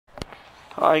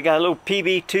Alright, got a little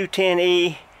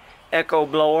PB210E Echo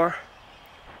blower.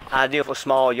 Ideal for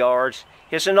small yards.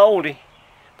 It's an oldie,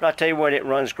 but I tell you what, it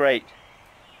runs great.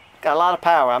 Got a lot of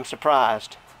power, I'm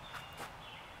surprised.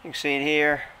 You can see it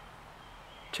here.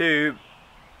 Tube.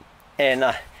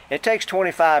 And it takes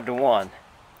 25 to 1.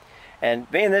 And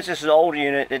being this is an older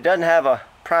unit, it doesn't have a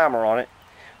primer on it.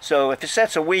 So if it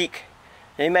sets a week,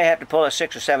 you may have to pull it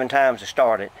 6 or 7 times to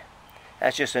start it.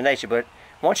 That's just the nature. But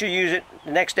once you use it, the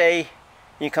next day,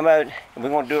 you come out, and we're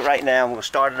going to do it right now. We'll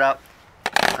start it up.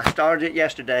 I started it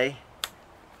yesterday.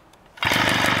 See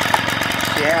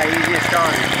how easy it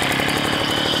started.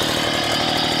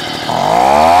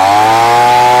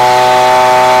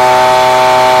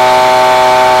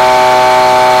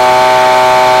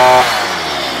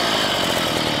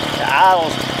 The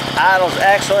idle's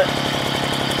excellent.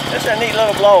 This is a neat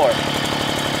little blower.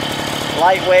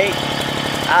 Lightweight,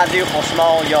 ideal for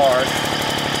small yards.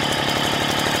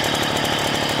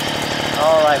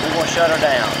 Alright, we're going to shut her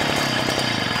down.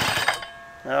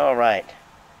 Alright.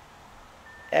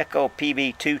 Echo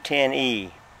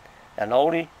PB210E. An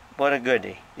oldie, but a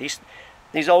goodie. These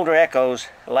older Echoes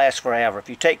last forever. If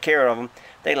you take care of them,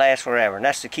 they last forever. And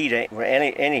that's the key to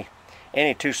any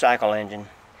 2-cycle engine.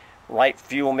 Right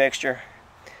fuel mixture.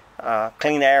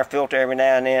 Clean air filter every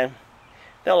now and then.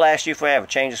 They'll last you forever.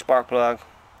 Change the spark plug.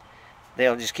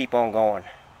 They'll just keep on going.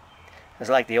 It's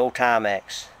like the old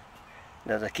Timex.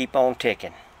 They'll keep on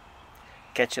ticking.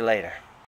 Catch you later.